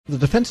The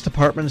Defense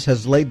Department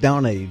has laid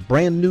down a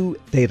brand new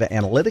data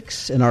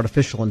analytics and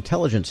artificial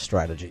intelligence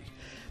strategy.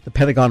 The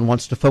Pentagon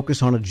wants to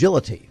focus on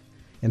agility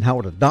and how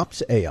it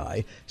adopts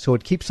AI so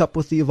it keeps up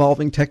with the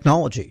evolving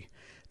technology.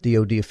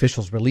 DoD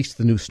officials released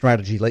the new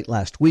strategy late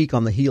last week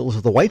on the heels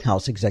of the White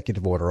House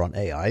executive order on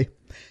AI.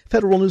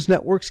 Federal News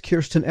Network's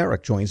Kirsten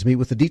Eric joins me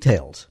with the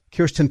details.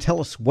 Kirsten,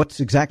 tell us what's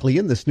exactly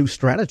in this new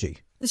strategy.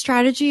 The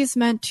strategy is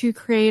meant to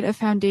create a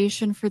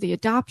foundation for the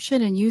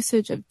adoption and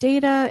usage of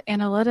data,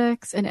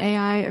 analytics, and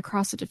AI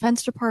across the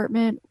Defense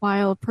Department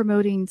while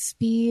promoting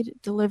speed,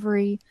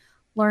 delivery,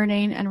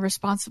 learning, and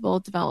responsible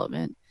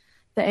development.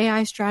 The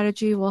AI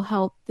strategy will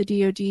help the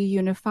DoD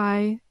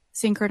unify,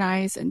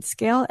 synchronize, and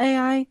scale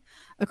AI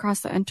across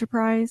the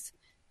enterprise,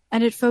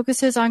 and it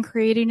focuses on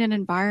creating an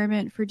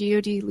environment for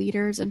DoD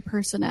leaders and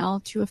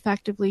personnel to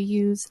effectively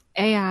use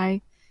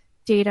AI,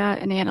 data,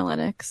 and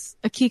analytics.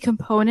 A key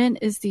component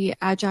is the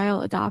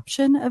agile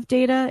adoption of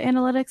data,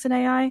 analytics, and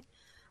AI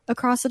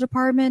across the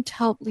department to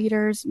help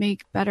leaders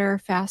make better,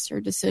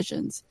 faster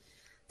decisions.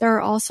 There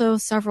are also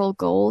several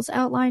goals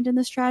outlined in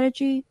the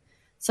strategy,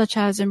 such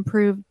as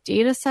improved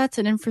data sets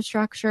and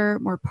infrastructure,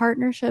 more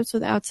partnerships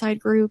with outside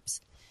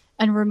groups,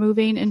 and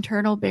removing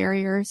internal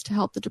barriers to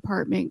help the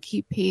department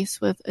keep pace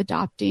with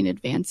adopting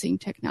advancing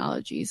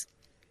technologies.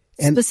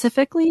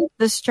 Specifically,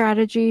 the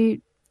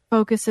strategy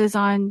focuses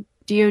on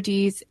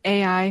DoD's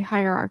AI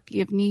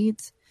hierarchy of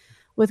needs,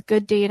 with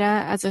good data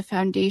as a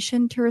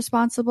foundation to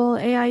responsible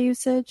AI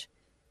usage,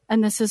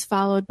 and this is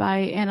followed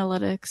by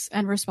analytics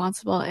and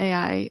responsible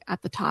AI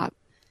at the top.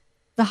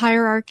 The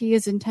hierarchy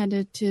is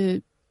intended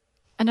to...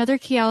 Another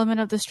key element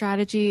of the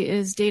strategy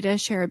is data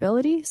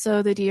shareability,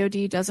 so the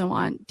DoD doesn't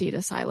want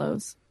data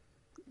silos.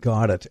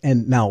 Got it.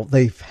 And now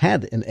they've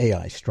had an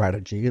AI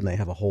strategy, and they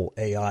have a whole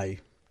AI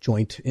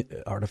joint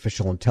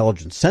artificial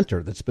intelligence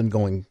center that's been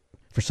going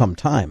for some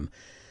time.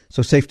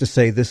 So safe to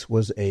say this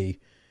was a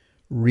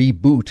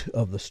reboot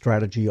of the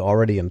strategy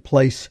already in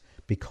place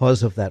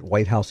because of that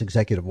White House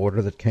executive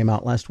order that came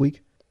out last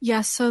week?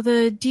 Yes, so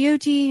the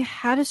DoD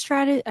had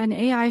an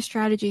AI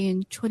strategy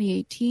in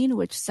 2018,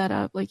 which set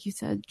up, like you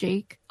said,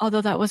 Jake,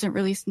 although that wasn't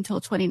released until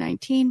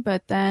 2019.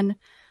 But then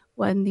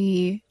when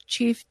the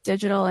Chief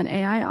Digital and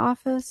AI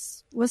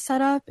Office was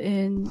set up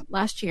in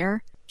last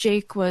year,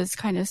 Jake was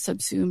kind of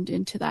subsumed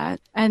into that.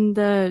 And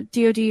the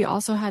DoD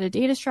also had a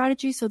data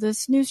strategy. So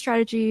this new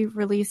strategy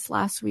released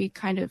last week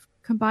kind of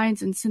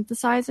combines and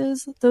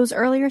synthesizes those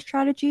earlier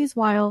strategies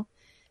while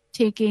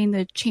taking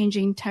the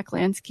changing tech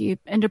landscape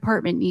and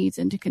department needs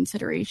into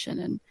consideration.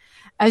 And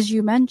as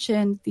you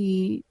mentioned,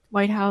 the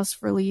White House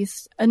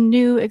released a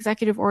new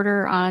executive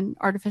order on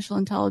artificial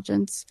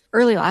intelligence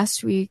early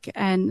last week.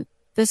 And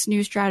this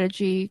new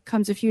strategy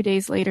comes a few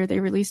days later.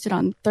 They released it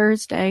on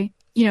Thursday.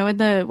 You know, and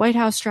the White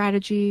House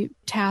strategy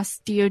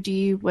tasked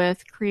DoD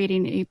with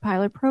creating a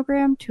pilot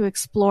program to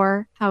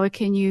explore how it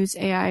can use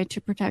AI to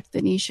protect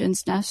the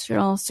nation's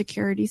national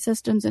security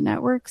systems and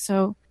networks.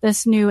 So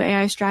this new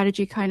AI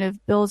strategy kind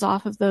of builds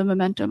off of the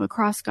momentum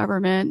across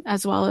government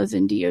as well as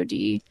in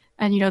DoD.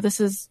 And, you know, this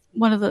is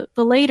one of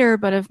the later,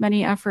 but of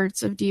many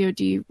efforts of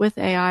DoD with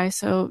AI.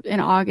 So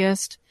in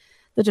August,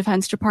 the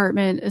Defense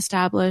Department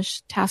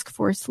established Task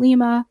Force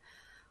Lima,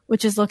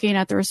 which is looking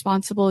at the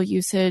responsible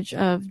usage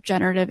of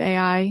generative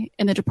AI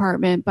in the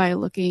department by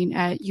looking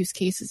at use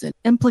cases and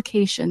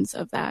implications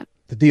of that.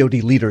 The DoD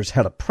leaders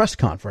had a press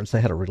conference.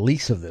 They had a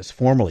release of this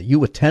formally.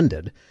 You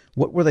attended.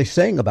 What were they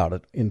saying about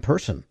it in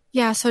person?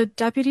 Yeah, so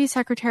Deputy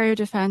Secretary of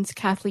Defense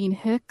Kathleen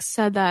Hicks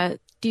said that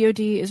DoD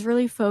is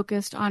really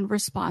focused on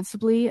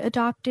responsibly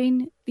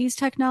adopting these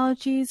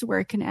technologies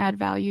where it can add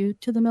value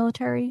to the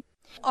military.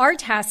 Our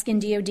task in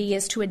DoD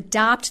is to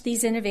adopt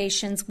these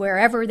innovations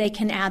wherever they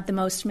can add the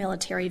most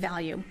military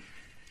value.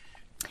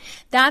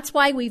 That's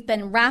why we've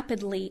been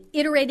rapidly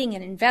iterating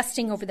and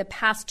investing over the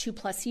past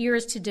 2+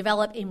 years to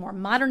develop a more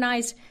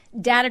modernized,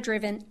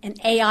 data-driven,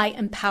 and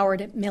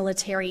AI-empowered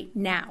military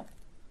now.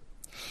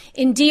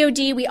 In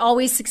DoD, we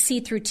always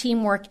succeed through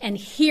teamwork, and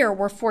here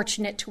we're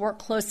fortunate to work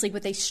closely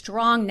with a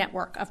strong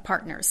network of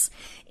partners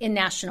in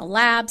national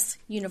labs,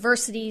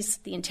 universities,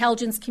 the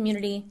intelligence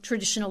community,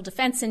 traditional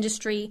defense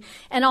industry,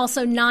 and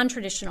also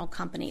non-traditional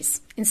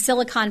companies in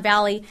Silicon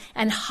Valley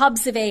and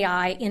hubs of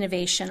AI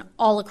innovation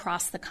all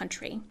across the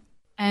country.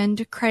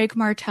 And Craig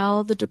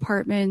Martell, the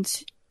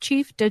department's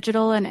Chief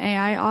Digital and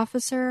AI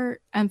Officer,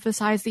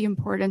 emphasized the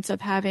importance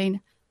of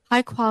having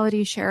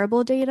high-quality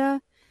shareable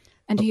data.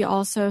 And he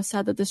also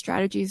said that the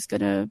strategy is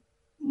going to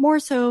more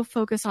so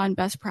focus on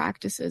best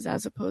practices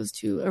as opposed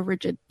to a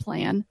rigid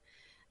plan,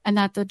 and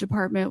that the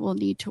department will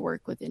need to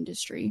work with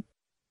industry.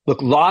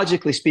 Look,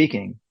 logically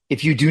speaking,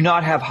 if you do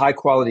not have high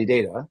quality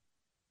data,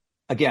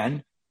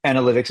 again,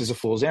 analytics is a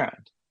fool's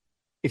errand.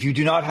 If you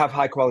do not have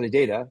high quality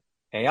data,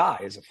 AI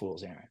is a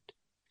fool's errand.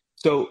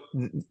 So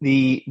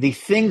the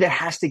thing that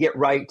has to get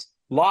right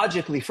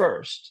logically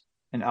first,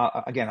 and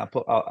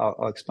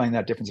I'll explain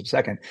that difference in a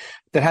second,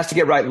 that has to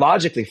get right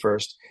logically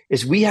first,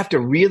 is we have to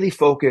really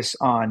focus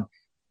on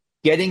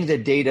getting the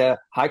data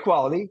high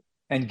quality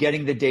and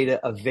getting the data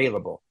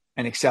available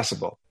and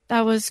accessible.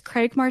 That was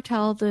Craig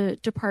Martell, the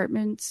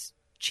department's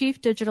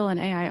Chief Digital and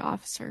AI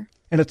Officer.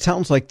 And it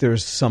sounds like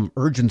there's some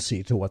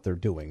urgency to what they're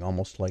doing,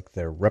 almost like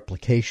their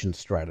replication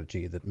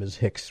strategy that Ms.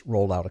 Hicks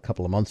rolled out a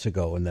couple of months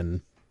ago, and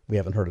then we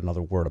haven't heard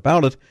another word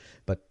about it,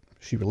 but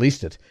she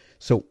released it.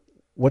 So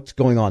what's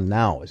going on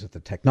now? Is it the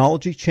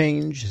technology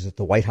change? Is it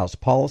the White House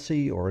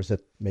policy? Or is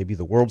it maybe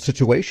the world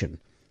situation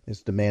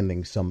is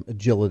demanding some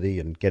agility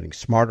and getting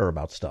smarter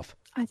about stuff?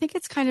 I think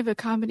it's kind of a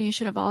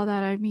combination of all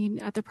that. I mean,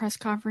 at the press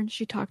conference,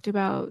 she talked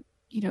about,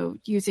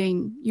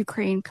 using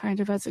Ukraine kind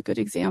of as a good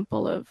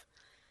example of,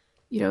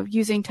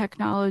 using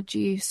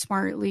technology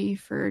smartly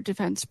for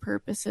defense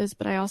purposes.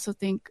 But I also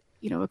think,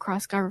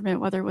 across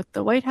government, whether with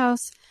the White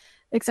House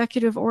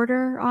executive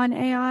order on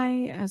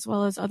AI, as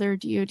well as other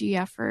DoD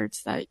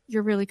efforts, that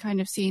you're really kind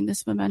of seeing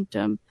this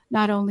momentum,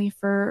 not only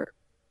for,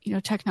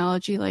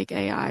 technology like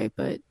AI,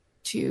 but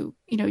to,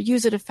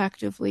 use it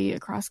effectively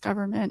across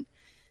government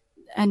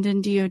and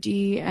in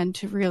DoD, and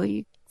to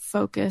really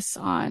focus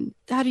on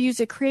how to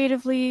use it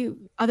creatively,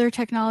 other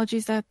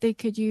technologies that they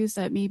could use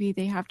that maybe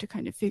they have to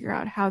kind of figure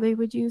out how they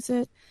would use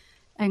it,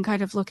 and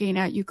kind of looking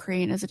at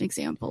Ukraine as an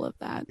example of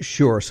that.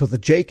 Sure. So the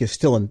Jake is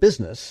still in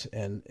business,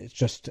 and it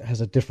just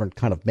has a different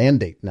kind of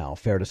mandate now,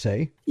 fair to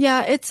say?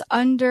 Yeah, it's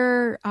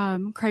under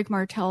Craig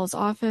Martell's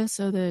office,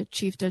 so the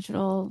Chief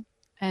Digital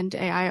and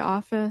AI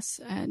Office.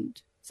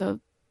 And so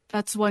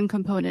that's one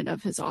component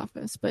of his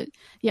office. But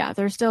yeah,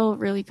 they're still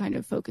really kind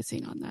of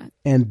focusing on that.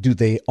 And do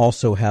they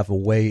also have a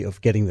way of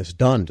getting this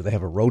done? Do they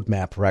have a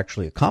roadmap for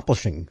actually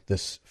accomplishing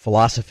this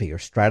philosophy or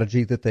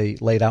strategy that they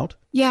laid out?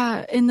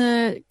 Yeah, in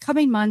the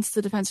coming months,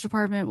 the Defense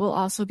Department will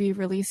also be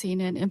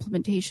releasing an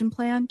implementation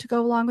plan to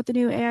go along with the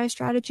new AI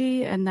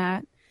strategy, and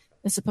that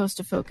is supposed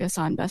to focus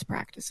on best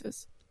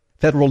practices.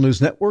 Federal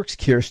News Network's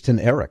Kirsten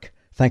Eric,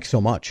 thanks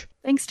so much.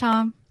 Thanks,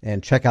 Tom.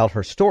 And check out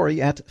her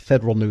story at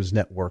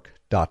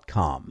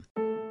federalnewsnetwork.com.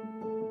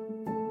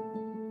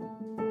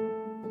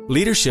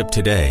 Leadership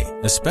today,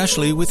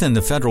 especially within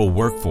the federal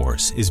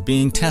workforce, is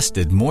being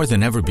tested more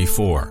than ever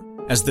before.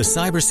 As the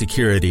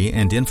Cybersecurity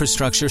and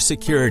Infrastructure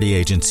Security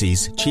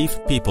Agency's Chief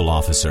People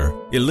Officer,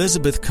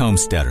 Elizabeth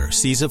Comstetter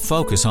sees a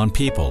focus on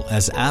people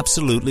as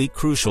absolutely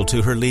crucial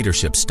to her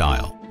leadership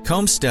style.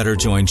 Comstetter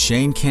joined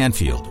Shane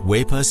Canfield,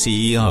 WEPA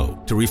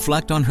CEO, to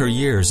reflect on her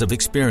years of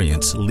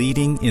experience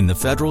leading in the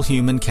federal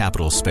human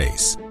capital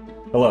space.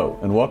 Hello,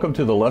 and welcome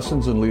to the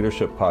Lessons in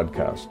Leadership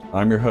podcast.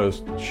 I'm your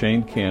host,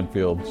 Shane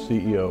Canfield,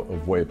 CEO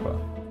of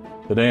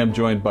WEPA. Today I'm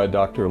joined by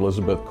Dr.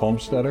 Elizabeth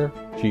Comstetter,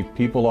 Chief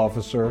People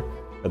Officer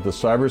at the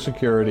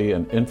Cybersecurity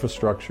and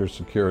Infrastructure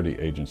Security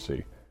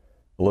Agency.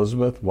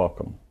 Elizabeth,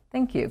 welcome.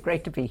 Thank you.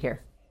 Great to be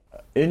here.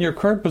 In your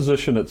current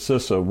position at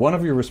CISA, one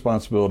of your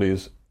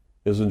responsibilities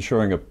is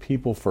ensuring a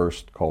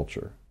people-first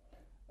culture.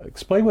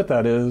 Explain what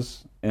that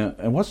is,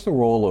 and what's the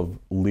role of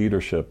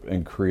leadership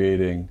in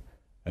creating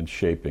and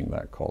shaping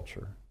that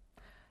culture?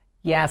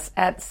 Yes,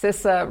 at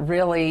CISA,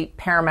 really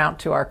paramount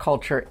to our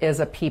culture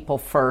is a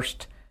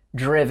people-first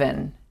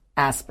driven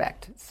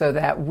aspect, so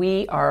that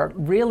we are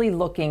really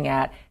looking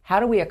at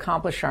how do we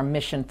accomplish our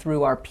mission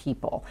through our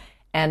people.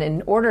 And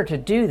in order to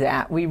do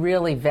that, we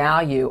really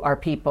value our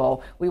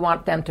people. We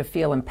want them to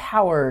feel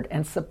empowered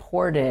and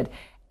supported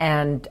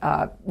and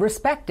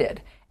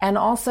respected, and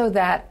also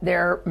that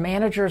their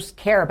managers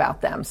care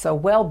about them. So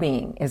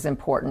well-being is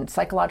important.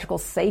 Psychological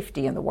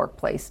safety in the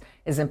workplace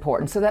is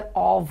important, so that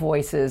all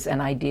voices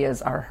and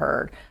ideas are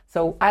heard.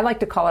 So I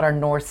like to call it our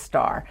North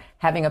Star.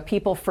 Having a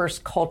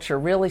people-first culture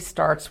really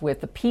starts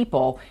with the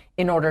people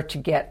in order to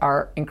get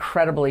our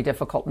incredibly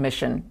difficult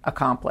mission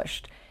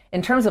accomplished.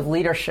 In terms of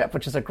leadership,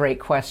 which is a great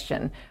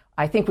question,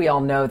 I think we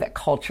all know that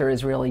culture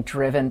is really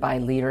driven by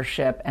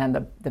leadership and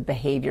the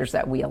behaviors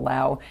that we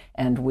allow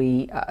and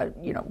we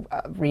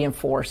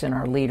reinforce in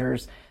our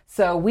leaders.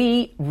 So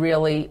we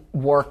really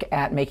work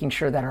at making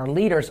sure that our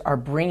leaders are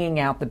bringing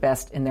out the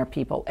best in their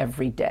people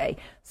every day.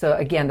 So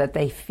again, that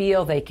they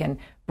feel they can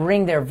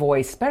bring their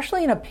voice,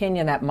 especially an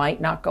opinion that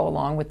might not go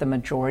along with the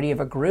majority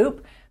of a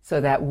group, so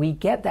that we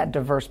get that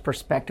diverse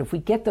perspective, we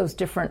get those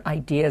different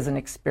ideas and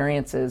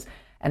experiences.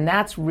 And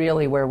that's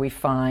really where we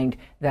find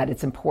that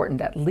it's important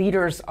that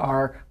leaders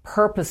are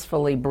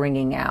purposefully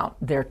bringing out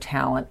their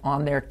talent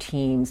on their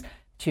teams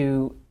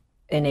to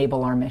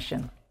enable our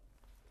mission.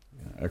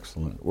 Yeah,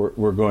 excellent.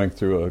 We're going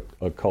through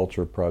a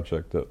culture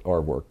project at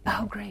our work.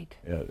 Oh, great.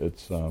 Yeah,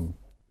 it's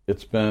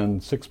been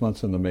 6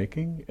 months in the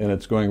making, and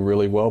it's going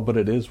really well, but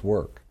it is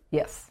work.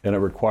 Yes. And it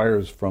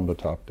requires from the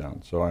top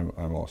down. So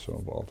I'm also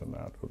involved in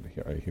that.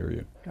 I hear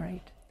you.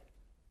 Great.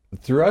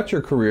 Throughout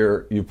your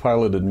career, you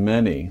piloted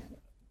many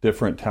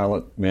different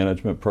talent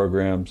management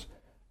programs,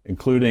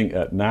 including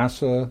at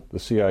NASA, the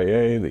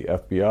CIA, the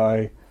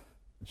FBI,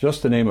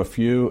 just to name a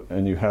few,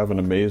 and you have an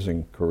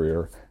amazing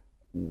career.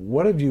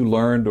 What have you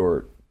learned,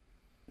 or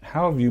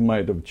how have you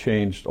might have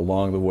changed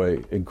along the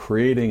way in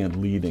creating and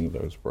leading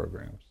those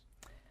programs?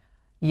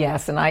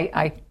 Yes, and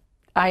I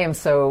am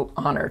so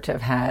honored to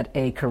have had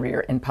a career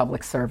in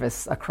public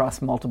service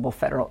across multiple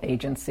federal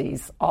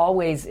agencies,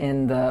 always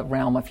in the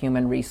realm of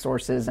human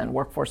resources and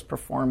workforce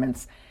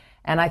performance.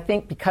 And I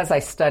think because I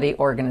study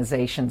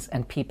organizations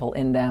and people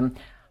in them,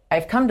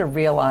 I've come to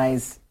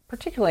realize,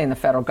 particularly in the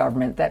federal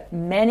government, that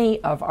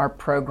many of our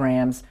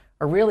programs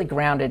are really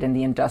grounded in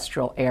the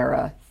industrial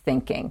era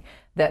thinking,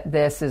 that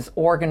this is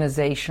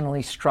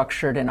organizationally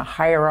structured in a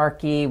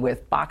hierarchy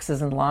with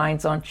boxes and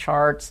lines on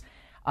charts,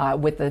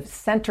 with the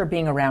center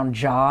being around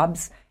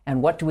jobs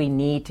and what do we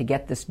need to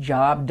get this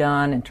job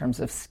done in terms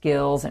of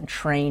skills and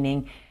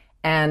training.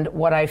 And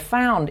what I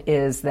found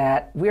is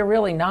that we're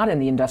really not in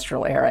the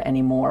industrial era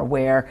anymore,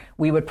 where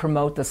we would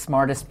promote the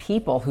smartest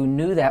people who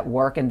knew that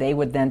work, and they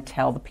would then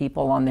tell the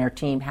people on their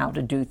team how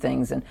to do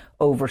things and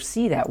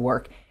oversee that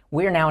work.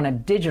 We're now in a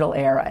digital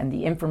era and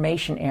the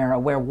information era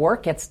where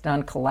work gets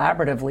done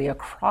collaboratively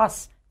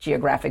across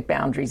geographic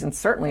boundaries and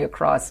certainly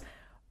across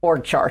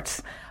org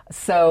charts.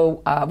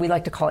 So we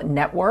like to call it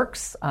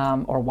networks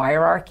or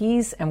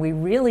hierarchies, and we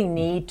really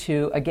need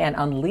to, again,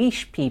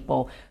 unleash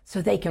people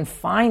so they can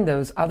find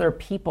those other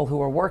people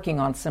who are working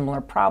on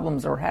similar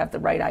problems or have the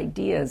right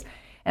ideas.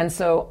 And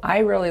so I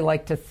really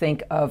like to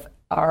think of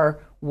our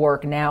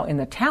work now in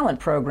the talent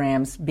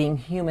programs being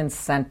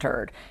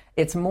human-centered.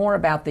 It's more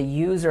about the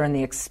user and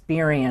the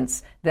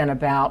experience than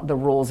about the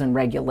rules and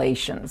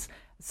regulations.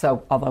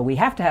 So although we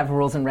have to have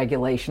rules and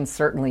regulations,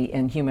 certainly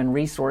in human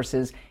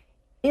resources,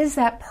 is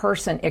that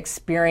person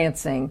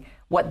experiencing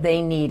what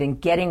they need and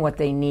getting what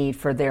they need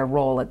for their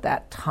role at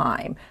that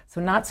time?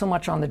 So not so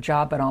much on the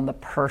job, but on the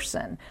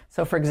person.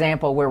 So for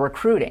example, we're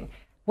recruiting.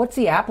 What's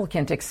the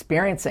applicant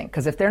experiencing?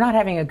 Because if they're not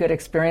having a good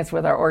experience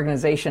with our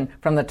organization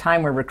from the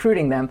time we're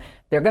recruiting them,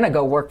 they're going to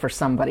go work for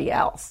somebody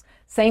else.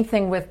 Same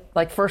thing with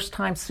like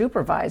first-time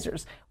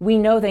supervisors. We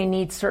know they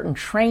need certain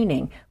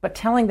training, but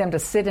telling them to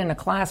sit in a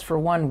class for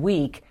 1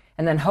 week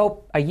and then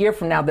hope a year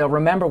from now they'll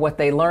remember what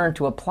they learned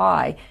to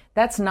apply,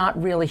 that's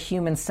not really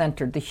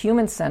human-centered. The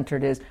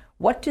human-centered is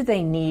what do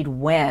they need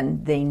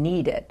when they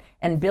need it,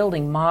 and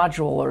building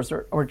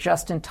modules or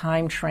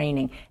just-in-time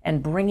training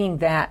and bringing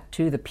that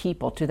to the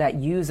people, to that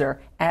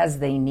user as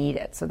they need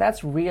it. So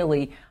that's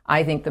really,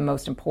 I think, the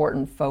most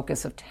important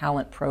focus of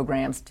talent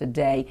programs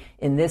today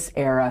in this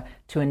era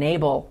to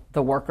enable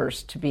the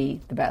workers to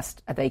be the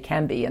best they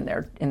can be in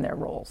their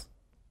roles.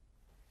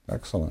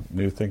 Excellent.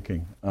 New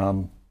thinking.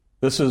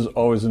 This is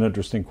always an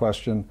interesting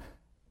question.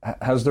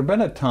 Has there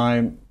been a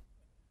time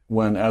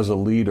when, as a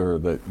leader,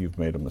 that you've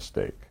made a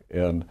mistake?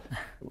 And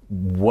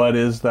what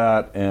is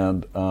that?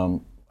 And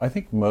I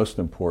think most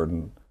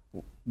important,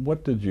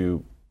 what did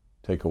you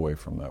take away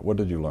from that? What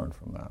did you learn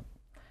from that?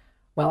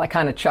 Well, I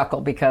kind of chuckle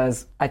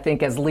because I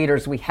think as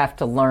leaders we have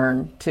to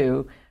learn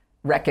to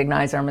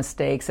recognize our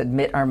mistakes,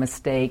 admit our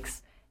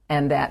mistakes,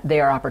 and that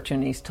they are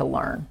opportunities to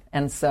learn.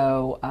 And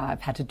so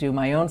I've had to do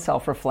my own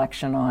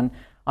self-reflection on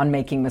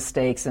making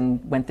mistakes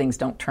and when things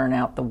don't turn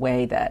out the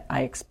way that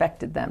I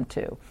expected them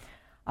to.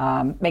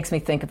 Makes me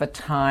think of a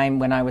time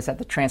when I was at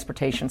the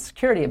Transportation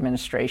Security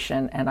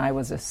Administration and I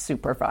was a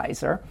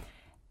supervisor,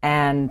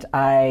 and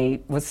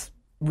I was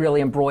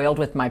really embroiled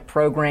with my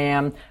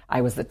program.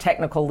 I was the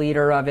technical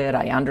leader of it.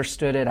 I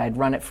understood it. I'd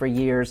run it for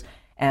years,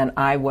 and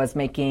I was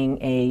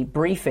making a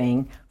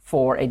briefing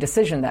for a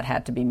decision that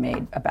had to be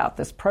made about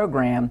this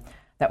program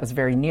that was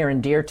very near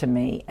and dear to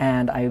me.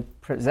 And I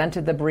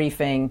presented the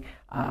briefing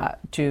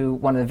to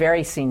one of the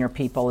very senior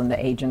people in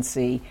the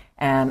agency,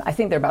 and I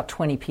think there are about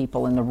 20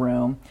 people in the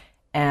room.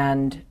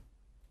 And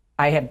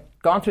I had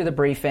gone through the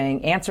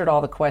briefing, answered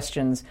all the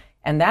questions,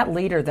 and that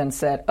leader then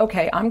said,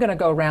 okay, I'm going to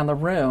go around the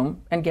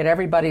room and get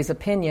everybody's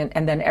opinion,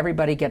 and then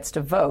everybody gets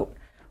to vote,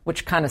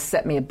 which kind of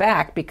set me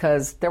aback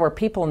because there were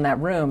people in that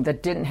room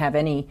that didn't have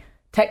any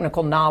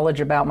technical knowledge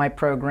about my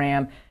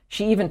program.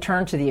 She even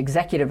turned to the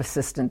executive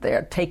assistant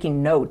there,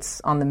 taking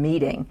notes on the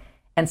meeting,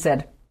 and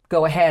said,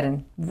 go ahead,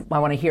 and I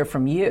want to hear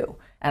from you.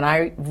 And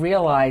I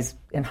realized,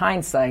 in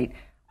hindsight,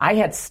 I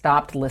had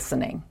stopped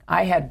listening.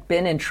 I had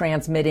been in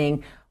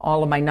transmitting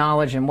all of my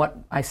knowledge and what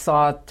I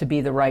saw to be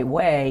the right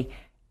way,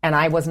 and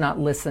I was not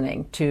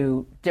listening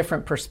to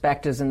different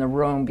perspectives in the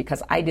room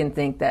because I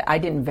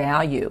didn't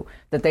value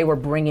that they were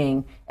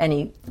bringing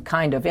any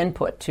kind of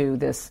input to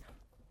this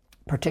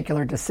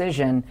particular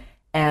decision.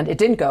 And it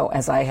didn't go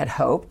as I had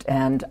hoped,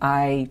 and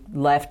I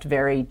left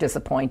very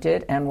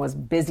disappointed and was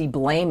busy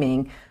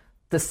blaming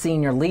the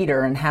senior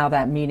leader and how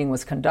that meeting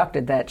was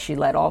conducted, that she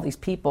let all these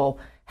people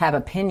have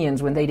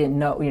opinions when they didn't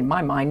know, in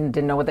my mind,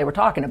 didn't know what they were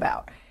talking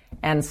about.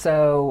 And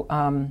so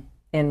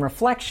in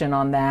reflection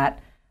on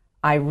that,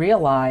 I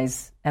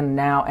realize, and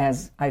now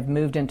as I've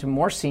moved into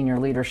more senior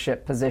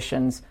leadership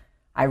positions,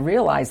 I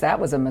realize that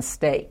was a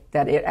mistake,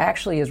 that it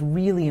actually is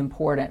really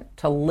important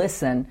to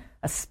listen,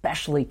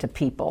 especially to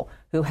people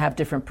who have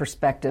different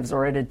perspectives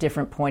or at a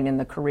different point in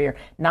the career,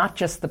 not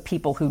just the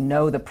people who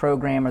know the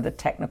program or the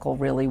technical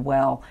really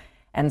well.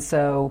 And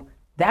so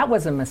that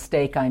was a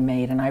mistake I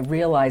made, and I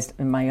realized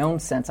in my own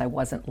sense I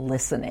wasn't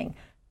listening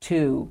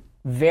to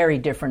very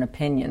different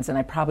opinions, and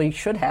I probably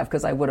should have,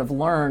 because I would have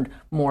learned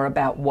more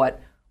about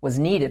what was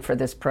needed for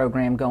this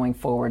program going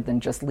forward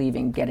than just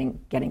leaving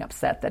getting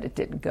upset that it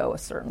didn't go a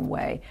certain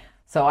way.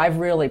 So I've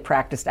really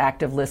practiced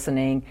active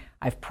listening.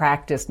 I've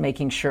practiced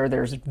making sure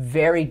there's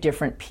very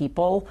different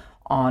people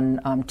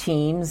on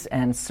teams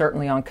and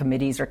certainly on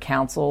committees or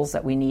councils,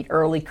 that we need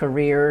early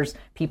careers,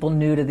 people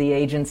new to the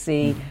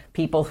agency,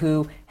 people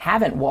who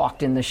haven't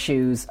walked in the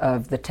shoes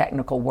of the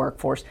technical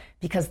workforce,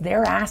 because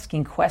they're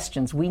asking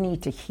questions we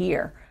need to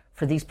hear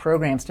for these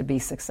programs to be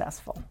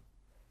successful.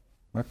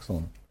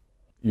 Excellent.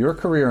 Your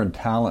career in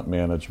talent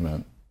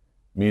management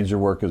means your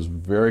work is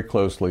very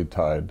closely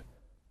tied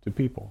to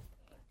people.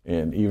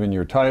 And even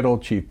your title,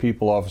 Chief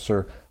People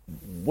Officer,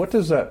 what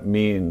does that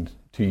mean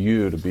to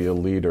you to be a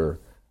leader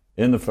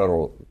in the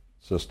federal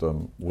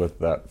system with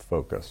that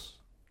focus?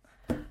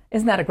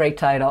 Isn't that a great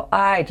title?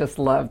 I just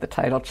love the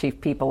title Chief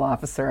People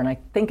Officer, and I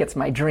think it's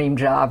my dream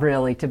job,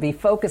 really, to be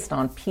focused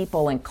on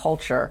people and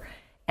culture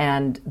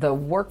and the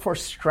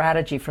workforce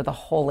strategy for the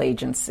whole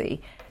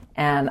agency.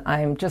 And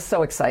I'm just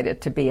so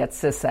excited to be at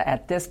CISA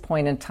at this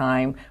point in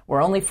time.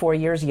 We're only 4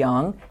 years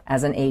young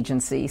as an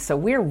agency, so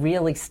we're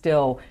really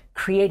still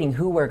creating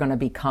who we're going to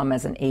become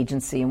as an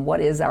agency and what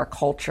is our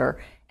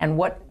culture and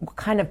what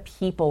kind of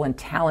people and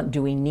talent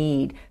do we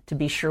need to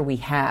be sure we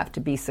have to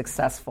be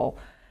successful.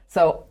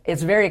 So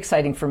it's very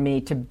exciting for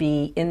me to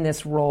be in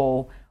this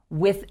role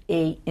with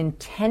a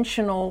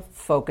intentional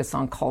focus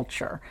on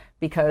culture,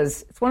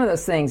 because it's one of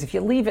those things, if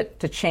you leave it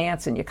to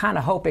chance and you kind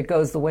of hope it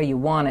goes the way you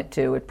want it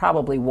to, it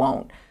probably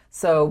won't.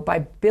 So by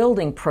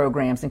building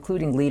programs,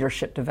 including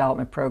leadership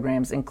development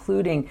programs,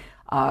 including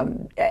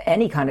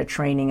any kind of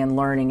training and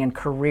learning and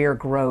career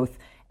growth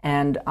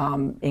and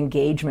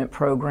engagement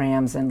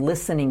programs and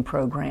listening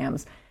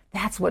programs,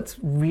 that's what's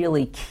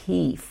really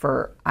key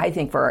for, I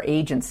think, for our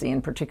agency,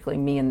 and particularly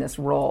me in this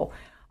role.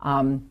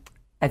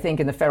 I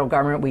think in the federal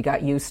government, we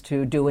got used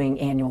to doing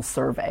annual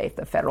survey,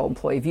 the Federal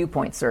Employee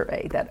Viewpoint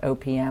Survey that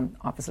OPM,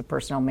 Office of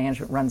Personnel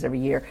Management, runs every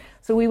year.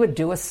 So we would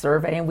do a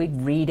survey and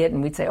we'd read it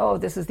and we'd say, oh,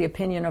 this is the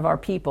opinion of our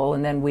people.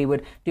 And then we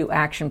would do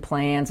action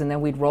plans and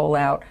then we'd roll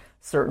out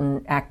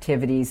certain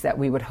activities that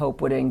we would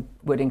hope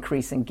would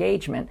increase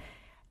engagement.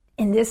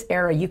 In this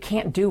era, you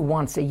can't do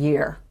once a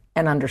year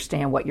and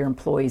understand what your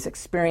employees'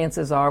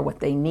 experiences are,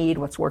 what they need,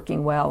 what's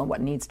working well, and what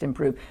needs to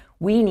improve.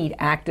 We need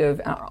active,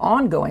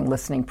 ongoing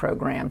listening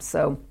programs.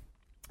 So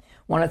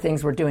one of the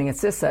things we're doing at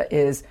CISA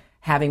is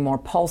having more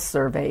pulse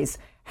surveys,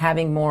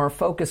 having more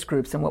focus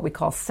groups and what we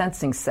call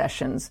sensing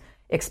sessions,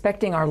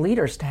 expecting our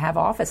leaders to have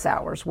office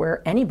hours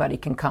where anybody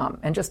can come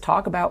and just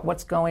talk about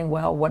what's going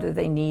well, what do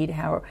they need,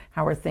 how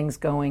are things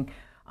going,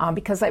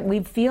 because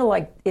we feel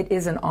like it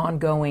is an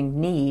ongoing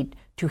need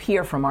to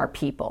hear from our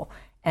people.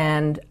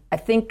 And I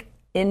think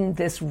in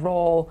this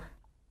role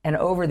and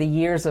over the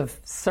years of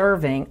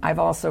serving, I've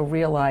also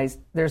realized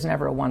there's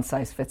never a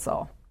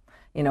one-size-fits-all.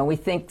 You know, we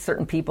think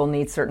certain people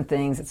need certain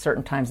things at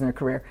certain times in their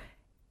career.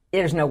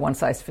 There's no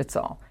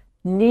one-size-fits-all.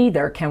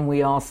 Neither can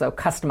we also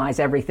customize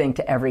everything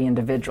to every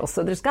individual.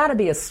 So there's got to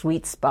be a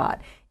sweet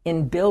spot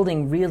in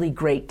building really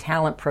great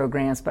talent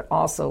programs, but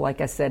also,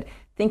 like I said,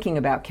 thinking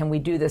about, can we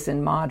do this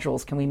in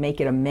modules? Can we make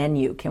it a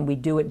menu? Can we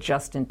do it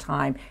just in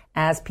time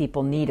as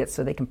people need it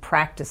so they can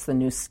practice the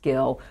new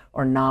skill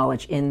or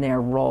knowledge in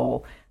their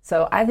role?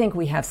 So I think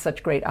we have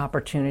such great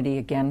opportunity,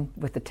 again,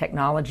 with the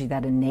technology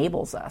that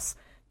enables us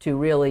to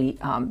really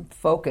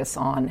focus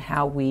on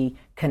how we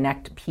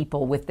connect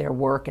people with their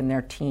work and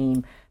their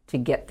team to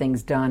get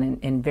things done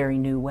in very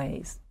new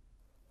ways.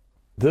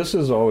 This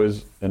is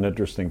always an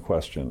interesting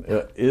question.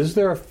 Is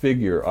there a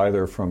figure,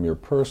 either from your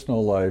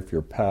personal life,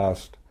 your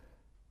past,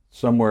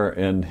 somewhere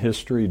in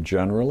history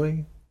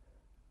generally,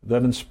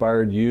 that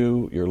inspired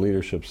you, your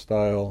leadership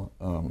style,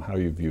 how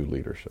you view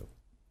leadership?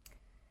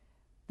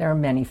 There are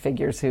many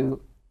figures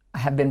who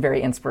have been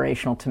very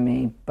inspirational to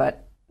me,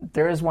 but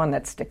there is one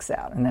that sticks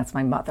out, and that's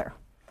my mother,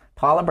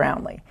 Paula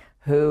Brownlee,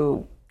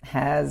 who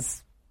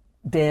has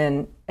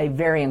been a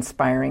very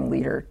inspiring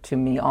leader to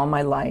me all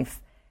my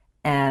life.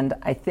 And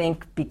I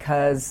think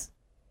because,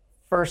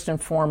 first and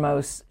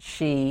foremost,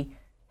 she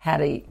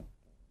had a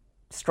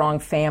strong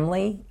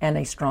family and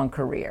a strong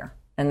career.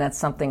 And that's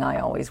something I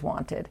always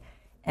wanted.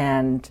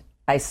 And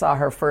I saw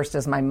her first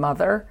as my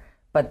mother,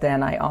 but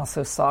then I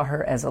also saw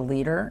her as a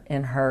leader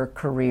in her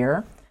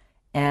career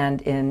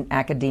and in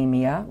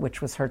academia,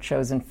 which was her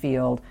chosen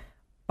field.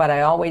 But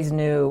I always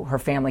knew her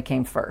family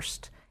came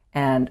first.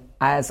 And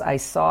as I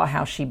saw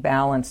how she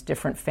balanced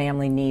different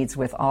family needs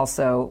with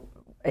also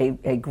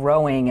a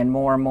growing and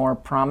more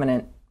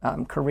prominent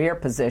career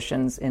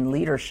positions in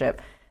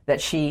leadership, that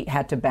she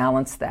had to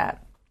balance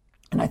that.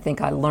 And I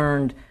think I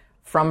learned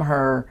from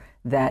her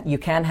that you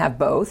can have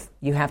both.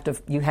 You have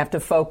to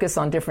focus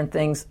on different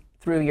things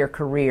through your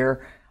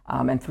career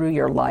and through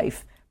your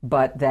life,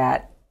 but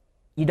that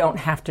you don't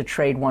have to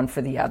trade one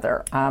for the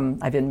other.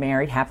 I've been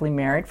happily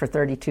married for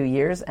 32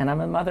 years, and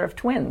I'm a mother of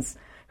twins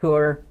who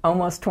are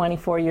almost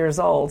 24 years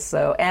old.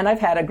 And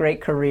I've had a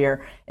great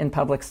career in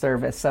public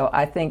service. So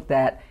I think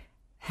that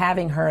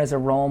having her as a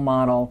role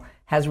model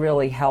has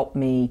really helped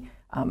me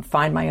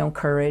find my own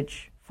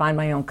courage, find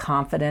my own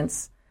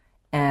confidence,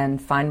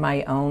 and find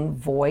my own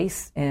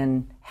voice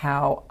in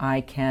how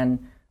I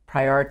can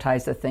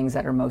prioritize the things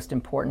that are most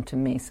important to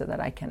me so that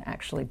I can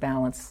actually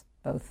balance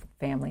both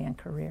family and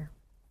career.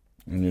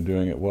 And you're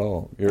doing it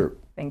well.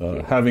 Thank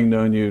you. Having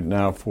known you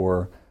now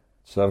for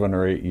 7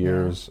 or 8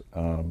 years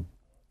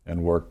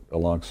and worked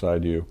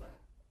alongside you,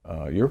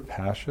 your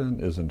passion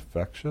is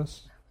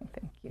infectious.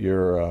 Thank you.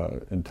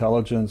 Your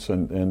intelligence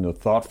and the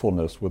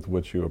thoughtfulness with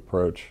which you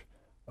approach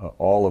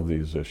all of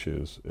these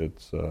issues,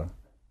 it's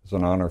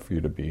an honor for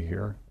you to be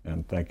here,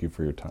 and thank you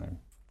for your time.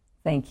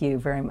 Thank you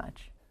very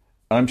much.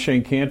 I'm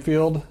Shane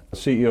Canfield,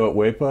 CEO at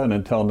WEPA, and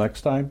until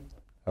next time,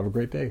 have a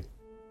great day.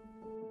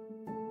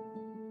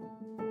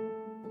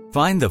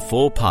 Find the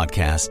full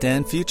podcast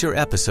and future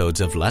episodes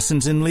of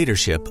Lessons in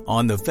Leadership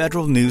on the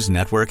Federal News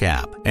Network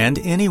app and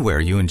anywhere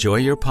you enjoy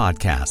your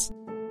podcasts.